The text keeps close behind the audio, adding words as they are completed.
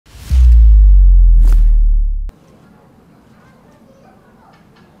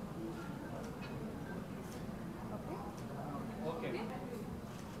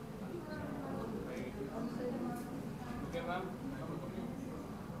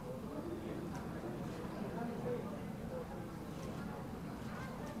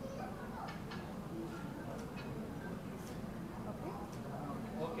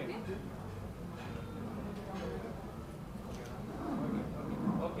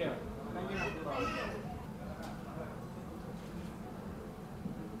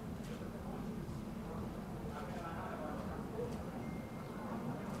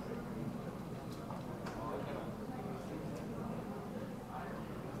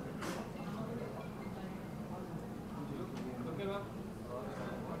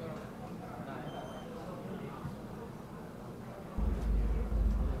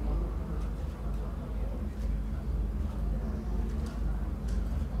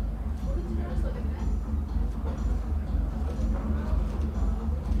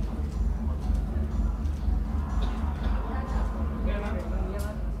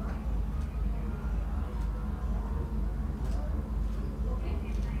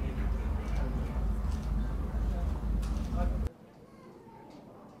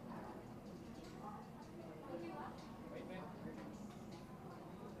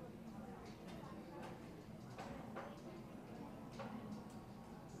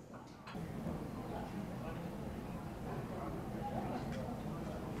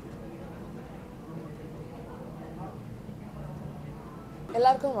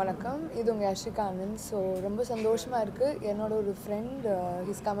எல்லாருக்கும் வணக்கம். இது உங்கள் YashikaAnand. ஸோ ரொம்ப சந்தோஷமாக இருக்குது. என்னோட ஒரு friend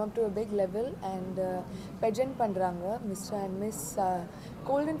he's come up to a big level and பெஜென்ட் பண்ணுறாங்க mister and miss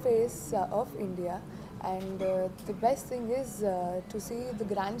golden face of India. And the best thing is to see the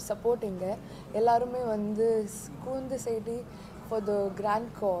grand support. இங்கே எல்லாருமே வந்து கூந்து செய்தி for the grand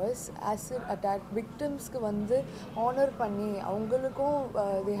cos acid attack விக்டிம்ஸ்க்கு வந்து honour பண்ணி அவங்களுக்கும்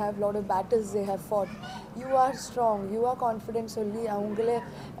they have lot of battles they have ஃபாட். You are strong, you are confident சொல்லி அவங்களே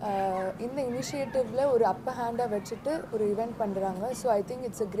இந்த இனிஷியேட்டிவில் ஒரு அப்பர் ஹேண்டாக வச்சுட்டு ஒரு இவெண்ட் பண்ணுறாங்க. So I think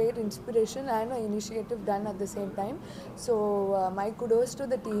it's a great inspiration and a initiative ton at the same time. So my kudos to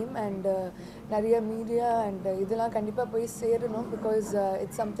the team and நிறைய media and இதெல்லாம் கண்டிப்பாக போய் சேரணும். பிகாஸ்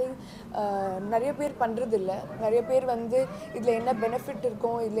இட்ஸ் சம்திங் நிறைய பேர் பண்ணுறதில்ல. நிறைய பேர் வந்து இதில் என்ன பெனிஃபிட்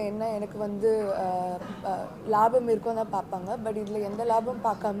இருக்கும், இதில் என்ன எனக்கு வந்து லாபம் இருக்கும் தான் பார்ப்பாங்க. பட் இதில் எந்த லாபம்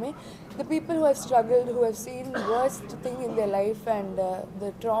பார்க்காம the people who have struggled, who have seen worst thing in their life and the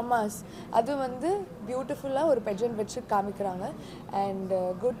traumas, அது வந்து பியூட்டிஃபுல்லாக ஒரு பெஜென்ட் வச்சு காமிக்கிறாங்க. And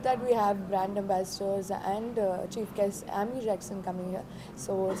good that we have brand ambassadors and chief guest Amy Jackson coming here.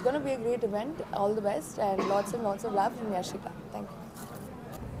 So it's going to be a great event. All the best and lots of love from Yashika. Thank you.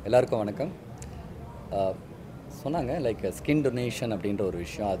 எல்லாருக்கும் வணக்கம். சொன்னாங்க like skin donation அப்படின்ற ஒரு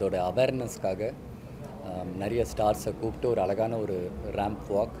விஷயம், அதோட அவேர்னஸ்க்காக நிறைய ஸ்டார்ஸை கூப்பிட்டு ஒரு அழகான ஒரு ரேம்ப்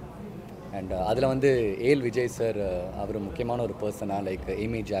வாக். அண்ட் அதில் வந்து ஏல் விஜய் சார் அவர் முக்கியமான ஒரு பர்சனாக, லைக்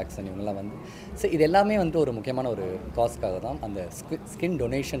ஏமி ஜாக்சன் இவங்கெல்லாம் வந்து இது எல்லாமே வந்து ஒரு முக்கியமான ஒரு காஸ்க்காக தான் அந்த ஸ்கின்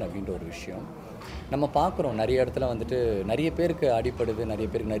டொனேஷன் அப்படின்ற ஒரு விஷயம். நம்ம பார்க்குறோம் நிறைய இடத்துல வந்துட்டு நிறைய பேருக்கு அடிப்படுது, நிறைய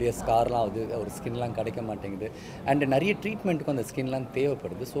பேருக்கு நிறைய ஸ்கார்லாம் ஆகுது, ஒரு ஸ்கின்லாம் கிடைக்க மாட்டேங்குது. அண்டு நிறைய ட்ரீட்மெண்ட்டுக்கும் அந்த ஸ்கின்லாம்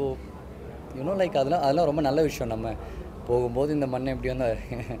தேவைப்படுது. ஸோ யூனோ லைக் அதெல்லாம் ரொம்ப நல்ல விஷயம். நம்ம போகும்போது இந்த மண்ணை எப்படி வந்து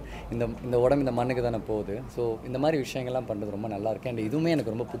இந்த உடம்பு இந்த மண்ணுக்கு தானே போகுது. ஸோ இந்த மாதிரி விஷயங்கள்லாம் பண்ணுறது ரொம்ப நல்லாயிருக்கு. அண்ட் இதுவுமே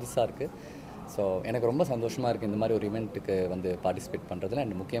எனக்கு ரொம்ப புதுசாக இருக்குது. ஸோ எனக்கு ரொம்ப சந்தோஷமாக இருக்குது இந்த மாதிரி ஒரு இவெண்ட்டுக்கு வந்து பார்ட்டிசிபேட் பண்ணுறதுல.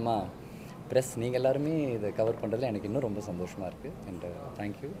 அண்ட் முக்கியமாக ப்ரெஸ் நீங்கள் எல்லாருமே இதை கவர் பண்ணுறதுல எனக்கு இன்னும் ரொம்ப சந்தோஷமாக இருக்குது. அண்ட்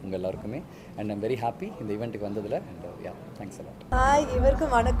தேங்க்யூ உங்கள் எல்லாருக்குமே. அண்ட் ஐம் வெரி ஹாப்பி இந்த இவெண்ட்டுக்கு வந்ததில். And yeah thanks a lot. Hi,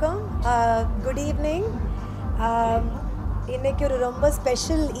 இவருக்கும் வணக்கம். Good evening. இன்றைக்கி ஒரு ரொம்ப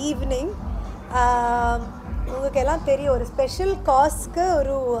ஸ்பெஷல் ஈவினிங். உங்களுக்கு எல்லாம் தெரியும், ஒரு ஸ்பெஷல் காஸ்க்கு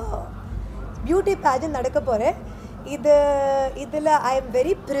ஒரு பியூட்டி பேஜன் நடக்க போகிறேன். இதில் I am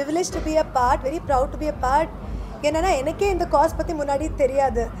very privilege to be a part, very proud to be a part. என்னென்னா எனக்கே இந்த காஸ் பற்றி முன்னாடி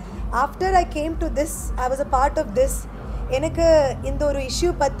தெரியாது. After I came to this, I was a part of this. எனக்கு இந்த ஒரு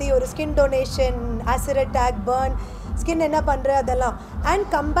இஷ்யூ பற்றி, ஒரு skin donation, acid attack, burn, skin என்ன பண்ணுற அதெல்லாம், and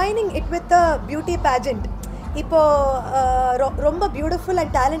combining it with a beauty pageant. இப்போது ரொம்ப பியூட்டிஃபுல்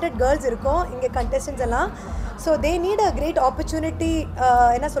அண்ட் டேலண்டட் கேர்ள்ஸ் இருக்கும் இங்கே கண்டெஸ்டன்ஸ் எல்லாம். So they need a great opportunity,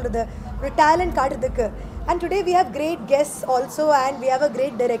 என்ன சொல்கிறது, ஒரு டேலண்ட் காட்டுறதுக்கு. And today we have great guest also and we have a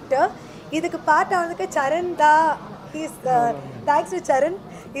great director. இதுக்கு பார்ட் ஆனதுக்கு சரண் தான். ஹீஸ் தேங்க்ஸ் டு சரண்.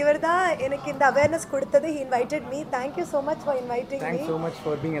 இவர் தான் எனக்கு இந்த அவேர்னஸ் கொடுத்தது. He invited me. Thank you so much for inviting me. Thanks so much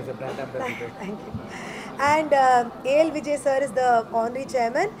for being as a brand ambassador. Thank you. And A.L. Vijay sir is the honorary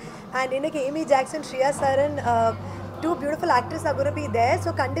chairman. And இன்னைக்கு Amy Jackson, Shriya Saran, two beautiful actresses are going to be there. So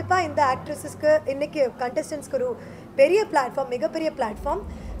கண்டிப்பாக இந்த ஆக்ட்ரஸஸ்க்கு இன்னைக்கு கண்டஸ்டன்ஸ்க்கு ஒரு பெரிய platform, மிகப்பெரிய platform.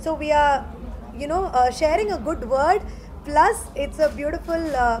 So we are sharing a good word, plus it's a beautiful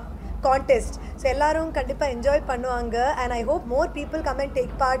contest. So எல்லாரும் கண்டிப்பாக enjoy பண்ணுவாங்க. And I hope more people come and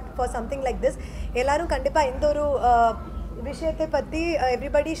take part for something like this. எல்லாரும் கண்டிப்பாக இந்த ஒரு விஷயத்தை பற்றி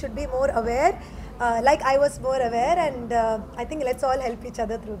everybody should be more aware. Like I was more aware, and I think let's all help each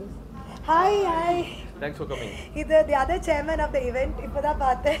other through this. Hi. Thanks for coming. The other chairman of the event, Ipada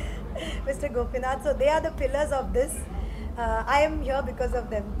Pate, Mr. Gopinath. So they are the pillars of this. I am here because of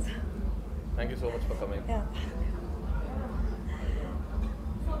them. Thank you so much for coming. Yeah.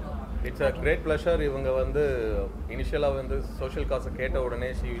 It's a great pleasure. இவங்க வந்து இனிஷியலாக வந்து social காசை கேட்ட உடனே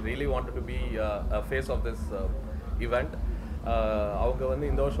she really wanted to be a face of this event. அவங்க வந்து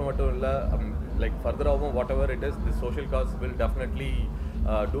இந்த வருஷம் மட்டும் இல்லை like ஃபர்தராகவும் what ever it is this social cos will definitely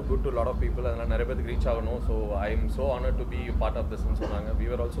do good to a lot of people அதனால் நிறைய பேருக்கு ரீச் ஆகணும். So I am so honored to be part of this ன்னு சொன்னாங்க. We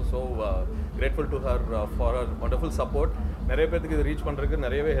were also so grateful to her for her wonderful support. நிறைய பேருக்கு இது reach பண்ணுறதுக்கு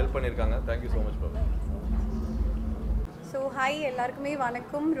நிறையவே ஹெல்ப் பண்ணியிருக்காங்க. Thank you so much Babu. So hi எல்லாருக்குமே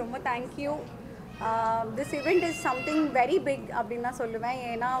வணக்கம். ரொம்ப thank you. This event is something very big அப்படின்னு தான் சொல்லுவேன்.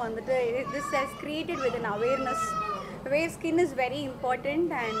 ஏன்னா வந்துட்டு this has created with an awareness where skin is very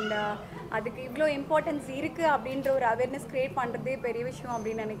important and அதுக்கு இவ்வளோ இம்பார்ட்டன்ஸ் இருக்குது அப்படின்ற ஒரு அவேர்னஸ் க்ரியேட் பண்ணுறதே பெரிய விஷயம்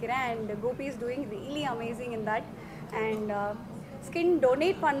அப்படின்னு நினைக்கிறேன். And Gopi is doing really amazing in that. And skin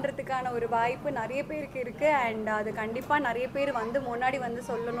donate பண்ணுறதுக்கான ஒரு வாய்ப்பு நிறைய பேருக்கு இருக்குது. அண்ட் அது கண்டிப்பாக நிறைய பேர் வந்து முன்னாடி வந்து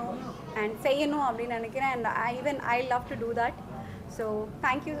சொல்லணும் அண்ட் செய்யணும் அப்படின்னு நினைக்கிறேன். And even I love to do that. So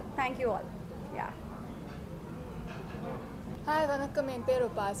thank you all. Yeah. Hi, vanakkam, என் பேர்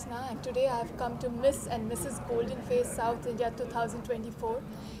Upasna and today I have come to Miss and Mrs. Golden Face South India 2024.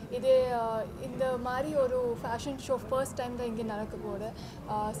 இது இந்த மாதிரி ஒரு ஃபேஷன் ஷோ ஃபர்ஸ்ட் டைம் தான் இங்கே நடக்க போகுது.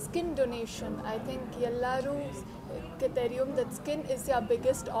 Skin donation I think எல்லாரும் தெரியும் that skin is your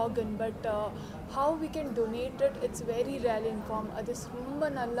biggest organ but how we can donate it it's very rarely informed. அது ரொம்ப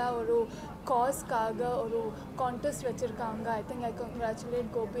நல்லா ஒரு காஸ்க்காக ஒரு கான்டெஸ்ட் வச்சுருக்காங்க. I think I congratulate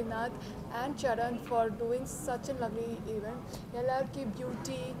Gopinath and Charan for doing such a lovely event. எல்லாருக்கும்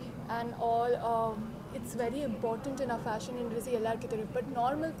beauty and all it's very important in our fashion industry எல்லாருக்கும் தெரியும். But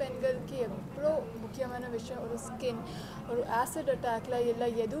normal பெண்களுக்கு எவ்வளோ முக்கியமான விஷயம் ஒரு ஸ்கின் ஒரு ஆசிட் அட்டாக்ல இல்லை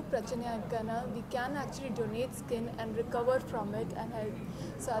எதுவும் பிரச்சனையாக இருக்குன்னா we can actually donate skin and recover from it and help.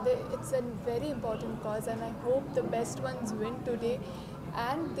 So அது it's a very important cause and I hope the best ones win today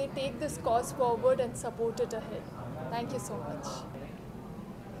and they take this cause forward and support it ahead. Thank you so much.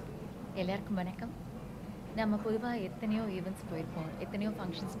 எல்லாருக்கும் வணக்கம். நம்ம பொதுவாக எத்தனையோ events போயிருப்போம், எத்தனையோ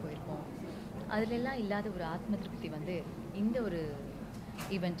functions போயிருப்போம். அதிலெல்லாம் இல்லாத ஒரு ஆத்ம திருப்தி வந்து இந்த ஒரு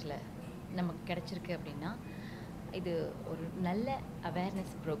ஈவெண்ட்டில் நமக்கு கிடச்சிருக்கு அப்படின்னா இது ஒரு நல்ல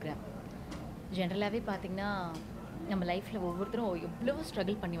அவேர்னஸ் ப்ரோக்ராம். ஜென்ரலாகவே பார்த்திங்கன்னா நம்ம லைஃப்பில் ஒவ்வொருத்தரும் எவ்வளோ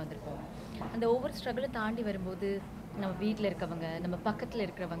ஸ்ட்ரகிள் பண்ணி வந்திருப்போம். அந்த ஒவ்வொரு ஸ்ட்ரகிளும் தாண்டி வரும்போது நம்ம வீட்டில் இருக்கவங்க, நம்ம பக்கத்தில்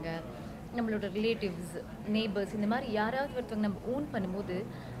இருக்கிறவங்க, நம்மளோட ரிலேட்டிவ்ஸ், நெய்பர்ஸ் இந்த மாதிரி யாராவது ஒருத்தவங்க நம்ம ஓன் பண்ணும்போது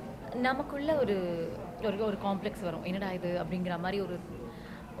நமக்குள்ள ஒரு ஒரு காம்ப்ளெக்ஸ் வரும். என்னடா இது அப்படிங்கிற மாதிரி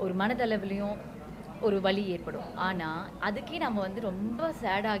ஒரு மனதளவுலையும் ஒரு வலி ஏற்படும். ஆனால் அதுக்கே நம்ம வந்து ரொம்ப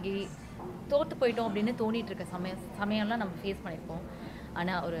சேடாகி தோற்று போயிட்டோம் அப்படின்னு தோணிகிட்டு இருக்க சமயம்லாம் நம்ம ஃபேஸ் பண்ணியிருப்போம்.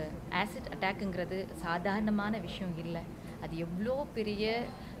 ஆனால் ஒரு ஆசிட் அட்டாக்குங்கிறது சாதாரணமான விஷயம் இல்லை. அது எவ்வளோ பெரிய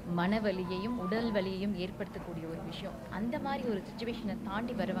மனவலியையும் உடல் வலியையும் ஏற்படுத்தக்கூடிய ஒரு விஷயம். அந்த மாதிரி ஒரு சிச்சுவேஷனை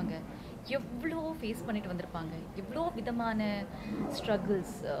தாண்டி வருவாங்க எவ்வளோ ஃபேஸ் பண்ணிட்டு வந்திருப்பாங்க. எவ்வளோ விதமான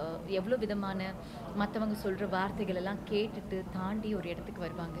ஸ்ட்ரகிள்ஸ், எவ்வளோ விதமான மற்றவங்க சொல்கிற வார்த்தைகள் எல்லாம் கேட்டுட்டு தாண்டி ஒரு இடத்துக்கு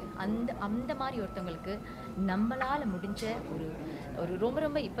வருவாங்க. அந்த மாதிரி ஒருத்தவங்களுக்கு நம்மளால் முடிஞ்ச ஒரு ரொம்ப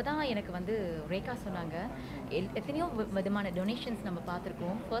ரொம்ப இப்போ தான் எனக்கு வந்து ரேகா சொன்னாங்க எத்தனையோ விதமான டொனேஷன்ஸ் நம்ம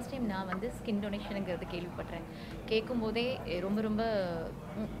பார்த்துருக்கோம். ஃபர்ஸ்ட் டைம் நான் வந்து ஸ்கின் டொனேஷனுங்கிறது கேள்விப்பட்டேன். கேட்கும்போதே ரொம்ப ரொம்ப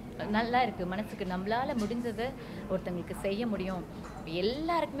நல்லா இருக்குது மனசுக்கு. நம்மளால் முடிஞ்சதை ஒருத்தங்களுக்கு செய்ய முடியும்.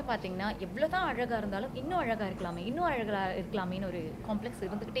 எல்லாருக்குமே பார்த்திங்கன்னா எவ்வளோ தான் அழகாக இருந்தாலும் இன்னும் அழகாக இருக்கலாமேன்னு ஒரு காம்ப்ளெக்ஸ்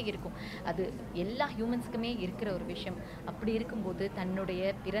இருந்துக்கிட்டே இருக்கும். அது எல்லா ஹியூமன்ஸுக்குமே இருக்கிற ஒரு விஷயம். அப்படி இருக்கும்போது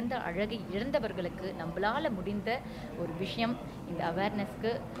தன்னுடைய பிறந்த அழகை இழந்தவர்களுக்கு நம்மளால் முடிந்த ஒரு விஷயம் இந்த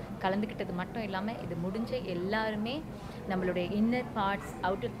அவேர்னஸ்க்கு கலந்துக்கிட்டது மட்டும் இல்லாமல் இது முடிஞ்ச எல்லாருமே நம்மளுடைய inner parts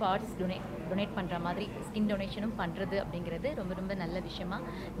outer parts donate பண்ணுற மாதிரி ஸ்கின் டொனேஷனும் பண்ணுறது அப்படிங்கிறது ரொம்ப ரொம்ப நல்ல விஷயமாக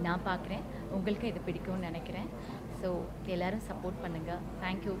நான் பார்க்குறேன். உங்களுக்கும் இது பிடிக்கும்னு நினைக்கிறேன். ஸோ எல்லோரும் சப்போர்ட் பண்ணுங்கள்.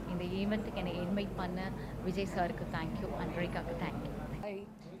 தேங்க்யூ. இந்த ஈவெண்ட்டுக்கு என்னை இன்வைட் பண்ண விஜய் சாருக்கு thank you and ரேகாவுக்கு thank you. Hi.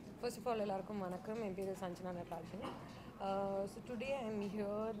 First of all, எல்லாருக்கும் வணக்கம். என் பேர் Sanjana Natarajan. So today I am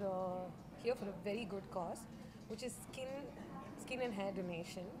here for a very good cause, which is skin and hair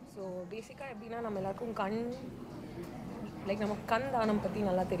donation. So basically எப்படின்னா நம்ம எல்லாருக்கும் நம்ம கண் தானம் பற்றி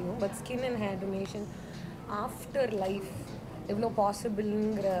நல்லா தெரியும். But skin and hair donation after life எவ்வளோ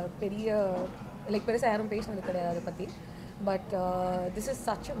பாசிபிள்ங்கிற பெருசாக யாரும் பேசினது கிடையாது அதை பற்றி. But this is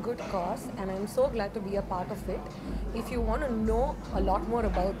such a good cause and I'm so glad to be a part of it. If you want to know a lot more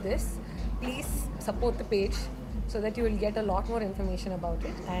about this, please support the page so that you will get a lot more information about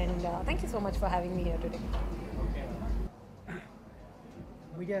it. And thank you so much for having me here today.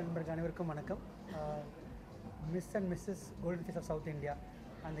 Media நண்பர்கள் அனைவருக்கும் வணக்கம். Miss and Mrs golden face of south India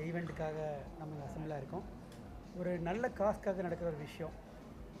அந்த ஈவெண்ட்டுக்காக நம்ம அசம்பிளாக இருக்கோம். ஒரு நல்ல காஸ்க்காக நடக்கிற ஒரு விஷயம்.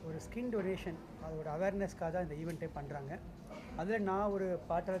 ஒரு ஸ்கின் டொனேஷன் அதோட அவேர்னஸ்க்காக தான் இந்த ஈவெண்ட்டே பண்ணுறாங்க. அதில் நான் ஒரு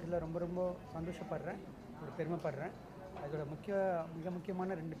பாட்டுறதுல ரொம்ப ரொம்ப சந்தோஷப்படுறேன், ஒரு பெருமைப்படுறேன். அதோட மிக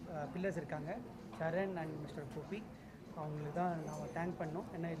முக்கியமான 2 பில்லர்ஸ் இருக்காங்க, சரண் அண்ட் மிஸ்டர் கோபி. அவங்களுக்கு தான் நான் தேங்க் பண்ணோம்,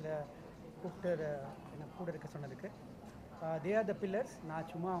 ஏன்னா இல்லை கூப்பிட்டு என்னை கூட இருக்க சொன்னதுக்கு. They are the pillars. நான்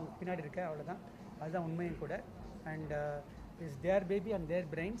சும்மா அவங்க பின்னாடி இருக்கேன், அவ்வளோதான். அதுதான் உண்மையும் கூட. And is there baby and there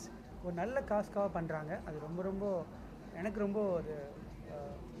brains. ஒரு நல்ல காசுக்காக பண்ணுறாங்க. அது ரொம்ப ரொம்ப எனக்கு ரொம்ப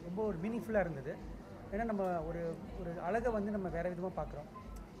ஒரு மீனிங்ஃபுல்லாக இருந்தது. ஏன்னா நம்ம ஒரு அழகை வந்து நம்ம வேறு விதமாக பார்க்குறோம்.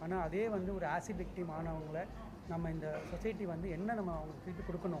 ஆனால் அதே வந்து ஒரு ஆசிட் விக்டிம் ஆனவங்களை நம்ம இந்த சொசைட்டி வந்து என்ன நம்ம அவங்களுக்கு திருப்பி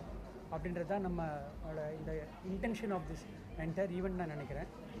கொடுக்கணும் அப்படின்றது தான் நம்மளோட இந்த intention of this entire event நான் நினைக்கிறேன்.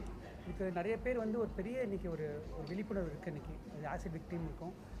 இதுக்கு நிறைய பேர் வந்து ஒரு பெரிய இன்றைக்கி ஒரு விழிப்புணர்வு இருக்குது. இன்றைக்கி ஆசிட் விக்டிம்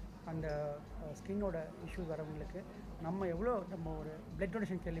இருக்கும், அந்த ஸ்கின்னோட இஷ்யூஸ் வரவங்களுக்கு நம்ம ஒரு பிளட்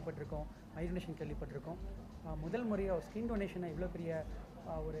டொனேஷன் கேள்விப்பட்டிருக்கோம், ஐ டொனேஷன் கேள்விப்பட்டிருக்கோம். முதல் முறையாக ஸ்கின் டொனேஷனை இவ்வளோ பெரிய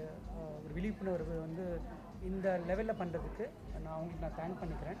ஒரு விழிப்புணர்வு வந்து இந்த லெவலில் பண்ணுறதுக்கு அவங்களுக்கு நான் தேங்க்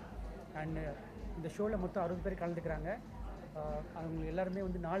பண்ணிக்கிறேன். அண்டு இந்த ஷோவில் மொத்தம் 60 பேர் கலந்துக்கிறாங்க. அவங்க எல்லாருமே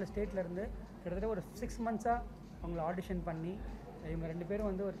வந்து 4 ஸ்டேட்லேருந்து கிட்டத்தட்ட ஒரு 6 மந்த்ஸாக அவங்கள ஆடிஷன் பண்ணி இவங்க 2 பேரும்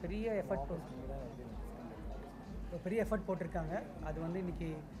வந்து ஒரு பெரிய எஃபர்ட் போட்டிருக்காங்க. அது வந்து இன்றைக்கி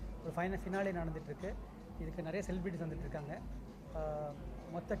ஒரு ஃபினாலே நடந்துகிட்ருக்கு. இதுக்கு நிறைய செலிபிரிட்டிஸ் வந்துட்டுருக்காங்க.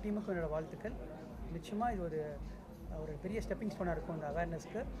 மொத்த டீமுக்கும் என்னோடய வாழ்த்துக்கள். நிச்சயமாக இது ஒரு பெரிய ஸ்டெப்பிங் ஸ்டோனாக இருக்கும் இந்த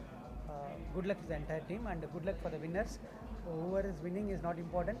அவேர்னஸ்க்கு. Good luck to the entire team and good luck for the winners. Over is winning is not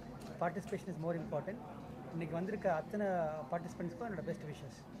important, participation is more important. இன்றைக்கி வந்திருக்க அத்தனை பார்ட்டிசிபெண்ட்ஸ்க்கும் என்னோடய best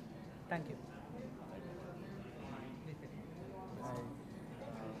wishes. Thank you.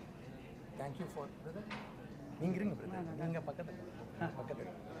 Thank you for நீங்கள் இருங்க பிரதர், நீங்கள் பக்கத்தில்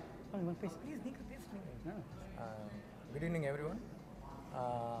ப்ளீஸ் நீங்கள் பேசுகிறீங்க. Good evening every one.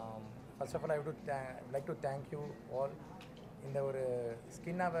 First of all I would like to thank you all. இந்த ஒரு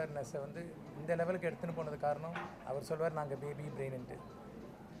ஸ்கின் அவேர்னஸை வந்து இந்த லெவலுக்கு எடுத்துன்னு போனது காரணம் அவர் சொல்வார் நாங்கள் baby பிரெயின்ட்டு.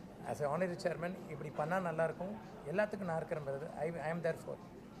 As a honorary chairman இப்படி பண்ணால் நல்லாயிருக்கும், எல்லாத்துக்கும் நான் இருக்கிறேன் பிரதர். ஐ ஆம் தேர் ஃபார்.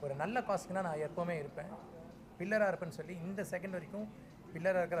 ஒரு நல்ல காஸ்க்குனா நான் எப்போவுமே இருப்பேன், பில்லராக இருப்பேன்னு சொல்லி இந்த செகண்ட் வரைக்கும்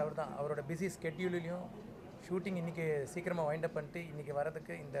பில்லராக இருக்கிற அவர் தான். அவரோட பிஸி ஸ்கெட்யூலையும் ஷூட்டிங் இன்றைக்கி சீக்கிரமாக வைண்ட் அப் பண்ணிட்டு இன்றைக்கி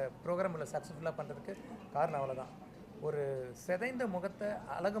வரதுக்கு இந்த ப்ரோக்ராமில் சக்ஸஸ்ஃபுல்லாக பண்ணுறதுக்கு காரணம் அவ்வளோதான். ஒரு சிதைந்த முகத்தை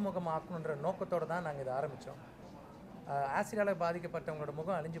அழகு முகம் ஆக்கணுன்ற நோக்கத்தோடு தான் நாங்கள் இதை ஆரம்பித்தோம். ஆசிடால் பாதிக்கப்பட்டவங்களோட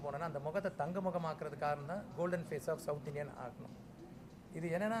முகம் அழிஞ்சு போனோன்னா அந்த முகத்தை தங்க முகமாக்குறது காரணம் தான் golden face of south Indian ஆக்கணும். இது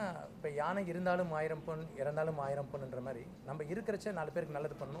என்னென்னா இப்போ யானை இருந்தாலும் 1000 பொன், இறந்தாலும் 1000 பொண்ணுன்ற மாதிரி நம்ம இருக்கிறச்ச 4 பேருக்கு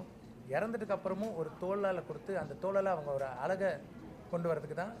நல்லது பண்ணணும். இறந்துட்டுக்கு அப்புறமும் ஒரு தோளால் கொடுத்து அந்த தோளால் அவங்க ஒரு அழகை கொண்டு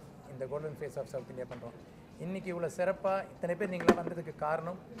வரதுக்கு தான் இந்த golden face of south India பண்ணுறோம். இன்றைக்கி இவ்வளோ சிறப்பாக இத்தனை பேர் நீங்களாம் வந்ததுக்கு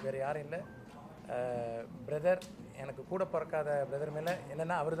காரணம் வேறு யாரும் இல்லை, பிரதர். எனக்கு கூட பிறக்காத பிரதர் மேலே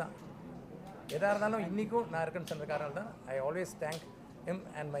என்னென்னா அவர் தான். எதாக இருந்தாலும் இன்றைக்கும் நான் இருக்குன்னு சொன்ன காரணம் தான். I always thank him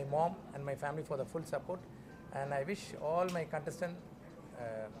and my mom and my family for the full support and I wish all my contestant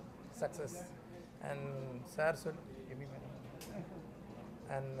success. And sir சொல்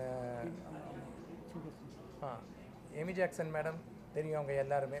அண்ட் எமி ஜாக்சன் மேடம் தெரியும், அவங்க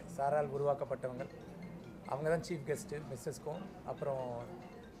எல்லாருமே சாரால் உருவாக்கப்பட்டவங்க. அவங்க தான் சீஃப் கெஸ்ட்டு மிஸ்ஸஸ்க்கும். அப்புறம்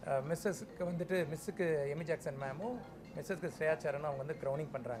மிஸ்ஸஸ்க்கு வந்துட்டு மிஸ்ஸுக்கு எமி ஜாக்சன் மேமும் மிஸ்ஸஸ்க்கு ஸ்ரேயாச்சாரனும் அவங்க வந்து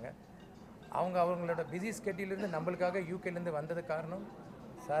க்ரௌனிங் பண்ணுறாங்க. அவங்களோட பிஸி ஸ்கெட்யூலேருந்து நம்மளுக்காக யூகேலேருந்து வந்தது காரணம்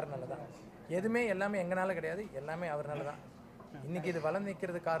சார்னால தான். எதுவுமே எல்லாமே எங்களால் கிடையாது, எல்லாமே அவர்னால தான். இன்றைக்கி இது வளர்ந்து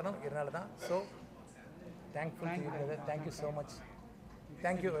நிற்கிறது காரணம் இதனால தான். So thankful to you brother, thank you so much.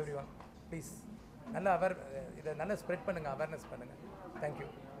 Thank you every one. Please நல்லா இதை நல்லா ஸ்ப்ரெட் பண்ணுங்கள், அவேர்னஸ் பண்ணுங்கள். தேங்க்யூ.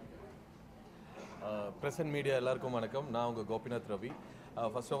 பிரசன்ட் மீடியா எல்லாருக்கும் வணக்கம். நான் உங்கள் Gopinath Ravi.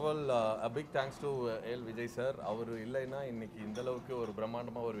 First of all a big thanks to L Vijay sir. அவர் இல்லைன்னா இன்றைக்கி இந்தளவுக்கு ஒரு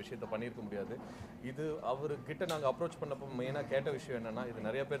பிரம்மாண்டமாக ஒரு விஷயத்தை பண்ணியிருக்க முடியாது. இது அவர்கிட்ட நாங்கள் அப்ரோச் பண்ணப்போ மெயினாக கேட்ட விஷயம் என்னென்னா, இது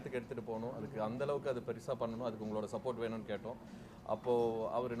நிறைய பேர்த்துக்கு எடுத்துகிட்டு போகணும், அதுக்கு அந்தளவுக்கு அது பெருசாக பண்ணணும், அதுக்கு உங்களோட சப்போர்ட் வேணும்னு கேட்டோம்.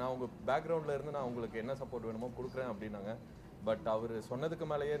 அப்போது நான் உங்கள் பேக்ரவுண்டில் இருந்து நான் உங்களுக்கு என்ன சப்போர்ட் வேணுமோ கொடுக்குறேன் அப்படின்னாங்க. பட் அவர் சொன்னதுக்கு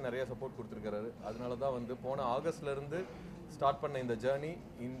மேலேயே நிறைய சப்போர்ட் கொடுத்துருக்காரு. அதனால தான் வந்து போன ஆகஸ்ட்லேருந்து ஸ்டார்ட் பண்ண இந்த ஜேர்னி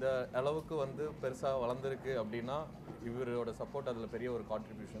இந்த அளவுக்கு வந்து பெருசாக வளர்ந்துருக்கு அப்படின்னா இவரோட சப்போர்ட் அதில் பெரிய ஒரு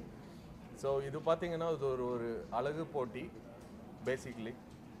கான்ட்ரிபியூஷன். ஸோ இது பார்த்திங்கன்னா இது ஒரு அழகு போட்டி. பேசிக்லி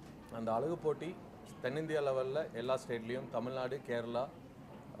அந்த அழகு போட்டி தென்னிந்தியா லெவலில் எல்லா ஸ்டேட்லேயும் தமிழ்நாடு, கேரளா,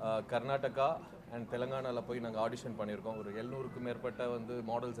 கர்நாடகா அண்ட் தெலுங்கானாவில் போய் நாங்கள் ஆடிஷன் பண்ணியிருக்கோம். ஒரு 700க்கும் மேற்பட்ட வந்து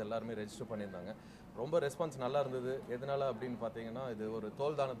மாடல்ஸ் எல்லாருமே ரெஜிஸ்டர் பண்ணியிருந்தாங்க. ரொம்ப ரெஸ்பான்ஸ் நல்லா இருந்தது. எதனால் அப்படின்னு பார்த்தீங்கன்னா, இது ஒரு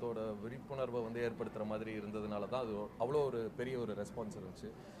தோல் தானத்தோட விழிப்புணர்வை வந்து ஏற்படுத்துகிற மாதிரி இருந்ததுனால தான் அது அவ்வளோ ஒரு பெரிய ஒரு ரெஸ்பான்ஸ் இருந்துச்சு.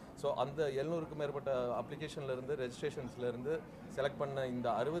 ஸோ அந்த 700க்கும் மேற்பட்ட அப்ளிகேஷன்லேருந்து ரெஜிஸ்ட்ரேஷன்ஸ்லேருந்து செலக்ட் பண்ண இந்த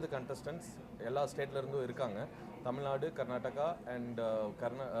 60 கண்டஸ்டன்ட்ஸ் எல்லா ஸ்டேட்லேருந்தும் இருக்காங்க. Tamil Nadu, Karnataka and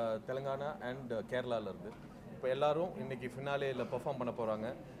Telangana and கேரளாவிலேருந்து. இப்போ எல்லாரும் இன்றைக்கி ஃபினாலேயில் பெர்ஃபார்ம் பண்ண போகிறாங்க.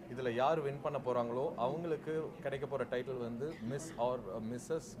 இதில் யார் வின் பண்ண போகிறாங்களோ அவங்களுக்கு கிடைக்க போகிற டைட்டில் வந்து miss R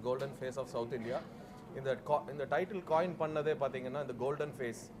Mrs golden face of south India. இந்த டைட்டில் காயின் பண்ணதே பார்த்தீங்கன்னா இந்த கோல்டன்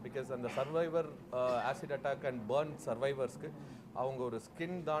ஃபேஸ், பிகாஸ் அந்த survivor acid attack and burn சர்வைவர்ஸ்க்கு அவங்க ஒரு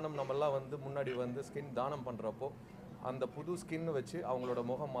ஸ்கின் தானம், நம்மெல்லாம் வந்து முன்னாடி வந்து ஸ்கின் தானம் பண்ணுறப்போ அந்த புது ஸ்கின் வச்சு அவங்களோட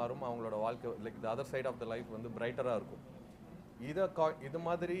முகம் மாறும், அவங்களோட வாழ்க்கை like the other side of the life வந்து பிரைட்டராக இருக்கும். இது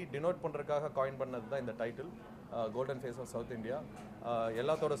மாதிரி டினோட் பண்ணுறதுக்காக காயின் பண்ணது தான் இந்த title golden face of south India.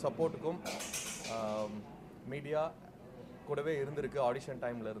 எல்லாத்தோட சப்போர்ட்டுக்கும் மீடியா கூடவே இருந்திருக்கு ஆடிஷன்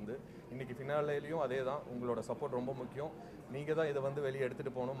டைமில் இருந்து. இன்றைக்கி ஃபினாலேலையும் அதே தான், உங்களோட சப்போர்ட் ரொம்ப முக்கியம். நீங்கள் தான் இதை வந்து வெளியே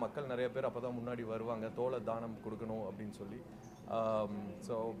எடுத்துகிட்டு போகணும், மக்கள் நிறைய பேர் அப்போ தான் முன்னாடி வருவாங்க, தோலை தானம் கொடுக்கணும் அப்படின்னு சொல்லி.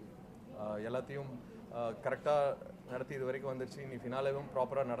 ஸோ எல்லாத்தையும் கரெக்டாக நடத்தி இது வரைக்கும் வந்துருச்சு. இனி ஃபினாலேவும்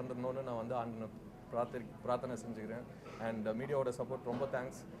ப்ராப்பராக நடந்துடணும்னு நான் வந்து பிரார்த்தனை செஞ்சுக்கிறேன். அண்ட் மீடியாவோட சப்போர்ட் ரொம்ப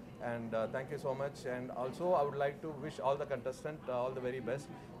thanks and thank you so much. And also I would like to wish all the contestants all the very best.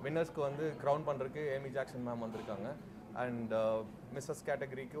 Winnersக்கு வந்து crown பண்றதுக்கு ஏமி ஜாக்சன் மேம் வந்திருக்காங்க. And மிஸ்ஸஸ்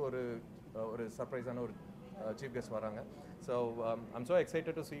கேட்டகரிக்கு ஒரு சர்ப்ரைஸான ஒரு சீஃப் கெஸ்ட் வராங்க. So I'm so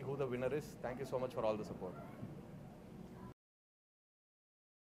excited to see who the winner is. Thank you so much for all the support.